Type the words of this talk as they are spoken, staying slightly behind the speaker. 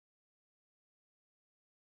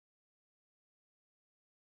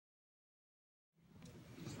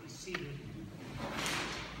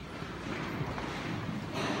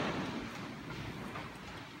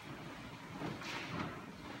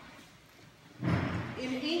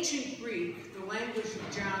In ancient Greek, the language of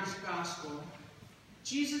John's Gospel,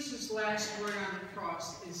 Jesus' last word on the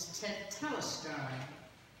cross is tetelestai.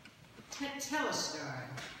 Tetelestai.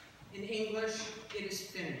 In English, it is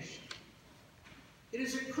finished. It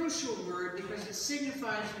is a crucial word because it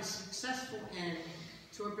signifies the successful end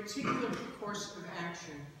to a particular course of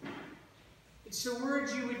action. It's the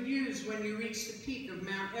words you would use when you reach the peak of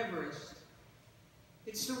Mount Everest.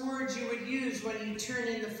 It's the words you would use when you turn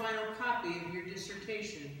in the final copy of your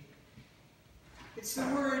dissertation. It's the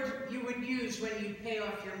word you would use when you pay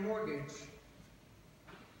off your mortgage.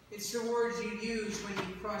 It's the words you use when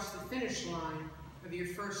you cross the finish line of your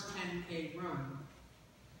first 10K run.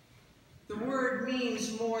 The word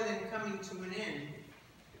means more than coming to an end.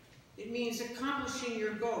 It means accomplishing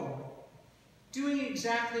your goal, doing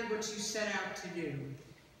exactly what you set out to do.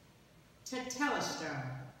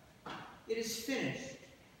 Tetelestai. It is finished.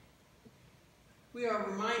 We are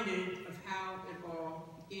reminded of how it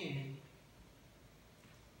all began.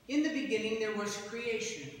 In the beginning there was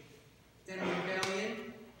creation, then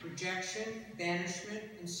rebellion, rejection, banishment,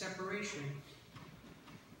 and separation.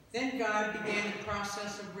 Then God began the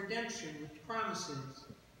process of redemption with promises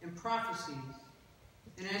and prophecies.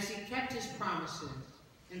 And as he kept his promises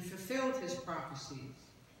and fulfilled his prophecies,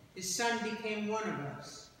 his Son became one of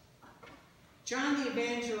us. John the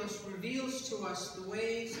Evangelist reveals to us the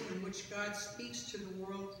ways in which God speaks to the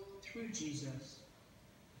world through Jesus,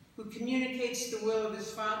 who communicates the will of his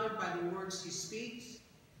Father by the words he speaks,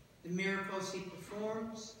 the miracles he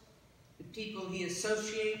performs, the people he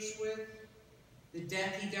associates with, the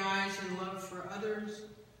death he dies in love for others,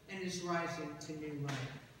 and his rising to new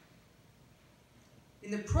life.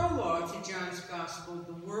 In the prologue to John's Gospel,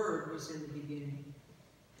 the Word was in the beginning,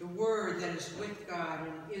 the Word that is with God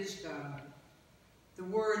and is God, the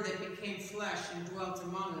Word that became flesh and dwelt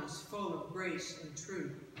among us, full of grace and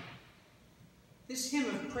truth. This hymn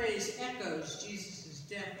of praise echoes Jesus'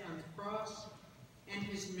 death on the cross and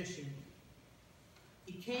his mission.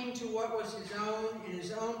 He came to what was his own, and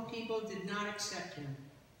his own people did not accept him.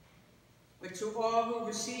 But to all who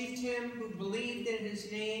received him, who believed in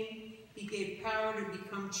his name, he gave power to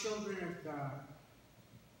become children of God.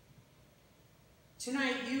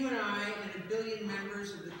 Tonight, you and I and a billion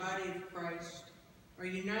members of the body of Christ are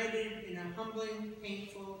united in a humbling,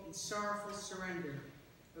 painful, and sorrowful surrender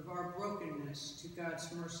of our brokenness to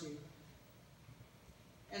God's mercy.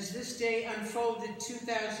 As this day unfolded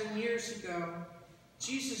 2,000 years ago,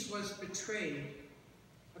 Jesus was betrayed,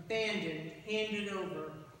 abandoned, handed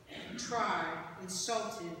over, tried,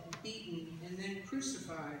 insulted, beaten, and then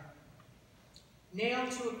crucified, nailed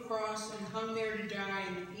to a cross and hung there to die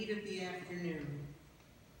in the heat of the afternoon,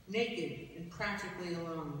 naked and practically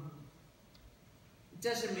alone. It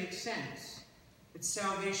doesn't make sense, but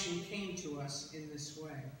salvation came to us in this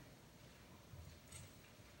way.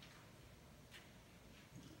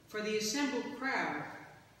 For the assembled crowd,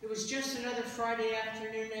 it was just another Friday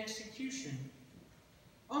afternoon execution,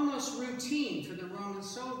 almost routine for the Roman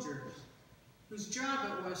soldiers, whose job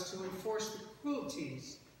it was to enforce the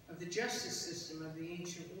cruelties of the justice system of the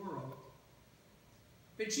ancient world.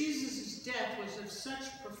 But Jesus' death was of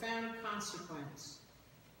such profound consequence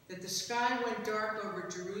that the sky went dark over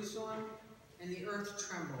Jerusalem and the earth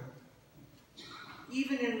trembled.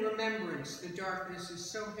 Even in remembrance, the darkness is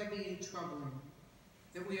so heavy and troubling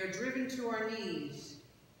that we are driven to our knees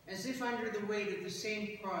as if under the weight of the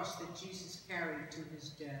same cross that Jesus carried to his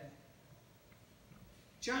death.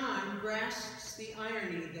 John grasps the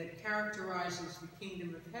irony that characterizes the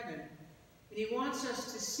kingdom of heaven, and he wants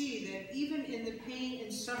us to see that even in the pain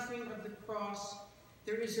and suffering of the cross,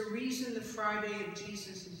 there is a reason the Friday of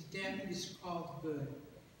Jesus' death is called good,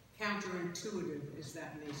 counterintuitive as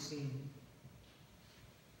that may seem.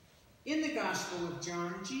 In the Gospel of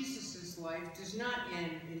John, Jesus' life does not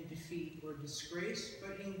end in defeat or disgrace,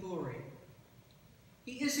 but in glory.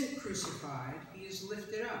 He isn't crucified, he is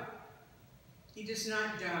lifted up. He does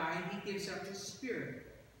not die, he gives up his spirit.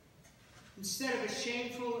 Instead of a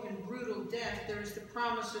shameful and brutal death, there is the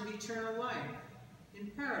promise of eternal life in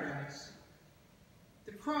paradise.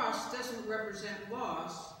 The cross doesn't represent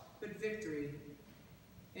loss, but victory.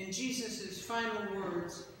 And Jesus' final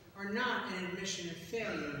words are not an admission of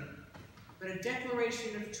failure, but a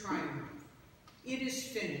declaration of triumph. It is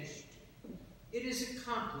finished. It is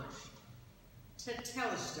accomplished.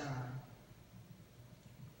 Tetelestai.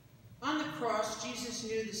 On the cross, Jesus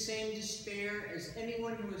knew the same despair as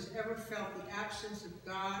anyone who has ever felt the absence of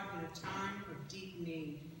God in a time of deep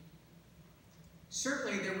need.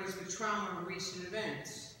 Certainly there was the trauma of recent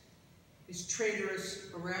events, his traitorous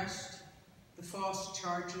arrest, the false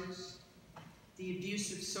charges, the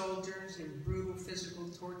abuse of soldiers and brutal physical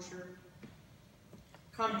torture.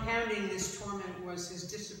 Compounding this torment was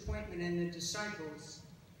his disappointment in the disciples,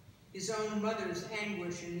 his own mother's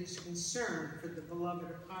anguish and his concern for the beloved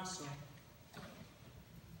apostle.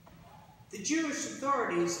 The Jewish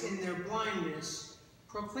authorities, in their blindness,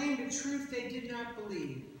 proclaimed a truth they did not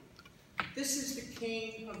believe. This is the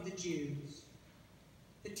King of the Jews.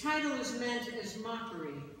 The title is meant as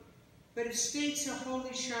mockery, but it states a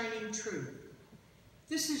holy, shining truth.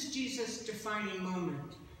 This is Jesus' defining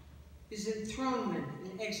moment, his enthronement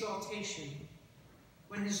and exaltation,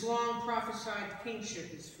 when his long prophesied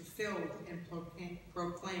kingship is fulfilled and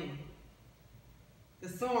proclaimed. The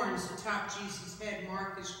thorns atop Jesus' head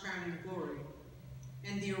mark his crowning glory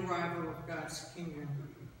and the arrival of God's kingdom.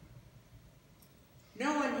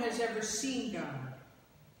 No one has ever seen God,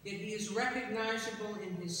 yet he is recognizable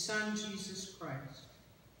in his Son, Jesus Christ.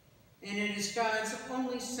 And it is God's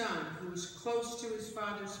only Son, who is close to his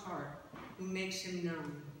Father's heart, who makes him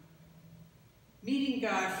known. Meeting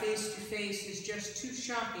God face to face is just too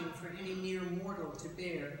shocking for any mere mortal to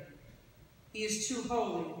bear. He is too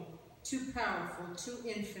holy, too powerful, too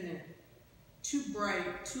infinite, too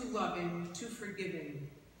bright, too loving, too forgiving,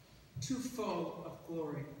 too full of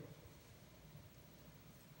glory.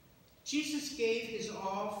 Jesus gave his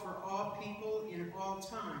all for all people in all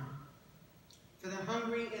time, for the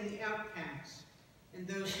hungry and the outcast and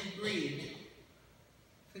those who grieve,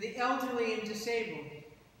 for the elderly and disabled,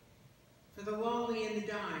 for the lonely and the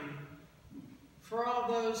dying, for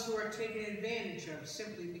all those who are taken advantage of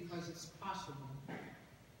simply because it's possible,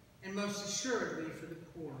 and most assuredly for the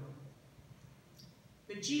poor.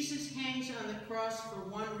 But Jesus hangs on the cross for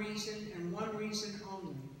one reason and one reason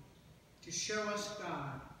only, to show us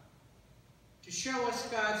God, to show us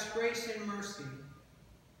God's grace and mercy,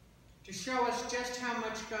 to show us just how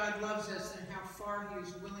much God loves us and how far he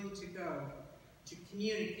is willing to go to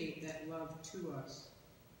communicate that love to us.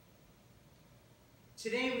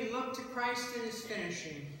 Today we look to Christ in his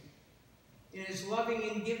finishing, in his loving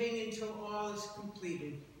and giving until all is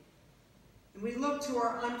completed. And we look to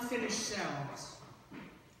our unfinished selves,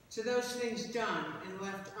 to those things done and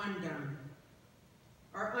left undone,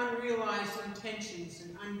 our unrealized intentions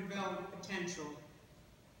and undeveloped potential,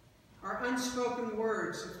 our unspoken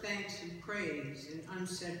words of thanks and praise and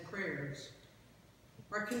unsaid prayers,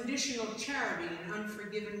 our conditional charity and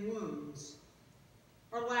unforgiven wounds,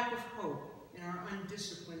 our lack of hope and our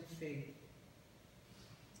undisciplined faith.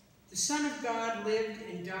 The Son of God lived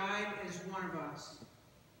and died as one of us.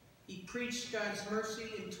 He preached God's mercy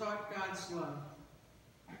and taught God's love.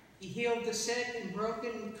 He healed the sick and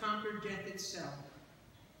broken and conquered death itself.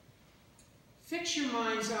 Fix your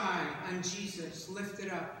mind's eye on Jesus lifted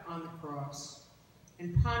up on the cross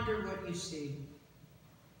and ponder what you see.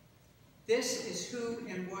 This is who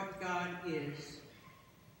and what God is.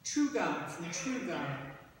 True God from true God.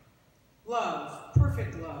 Love,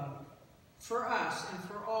 perfect love, for us and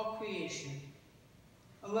for all creation.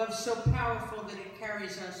 A love so powerful that it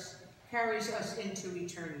carries us into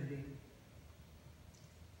eternity.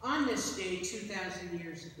 On this day 2,000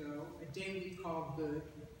 years ago, a day we call good,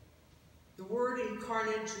 the Word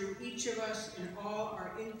incarnate drew each of us in all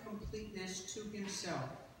our incompleteness to himself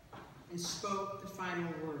and spoke the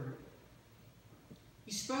final word.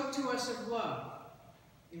 He spoke to us of love,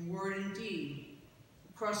 in word and deed,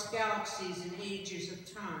 across galaxies and ages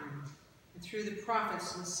of time, and through the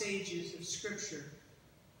prophets and sages of Scripture.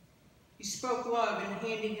 He spoke love in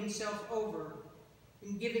handing himself over,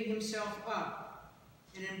 in giving himself up,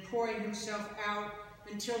 and in pouring himself out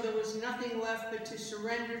until there was nothing left but to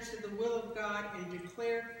surrender to the will of God and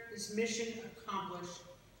declare his mission accomplished,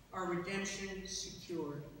 our redemption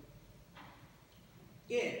secured.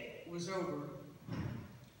 It was over.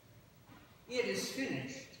 It is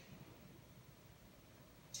finished.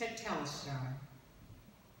 Tetelestai.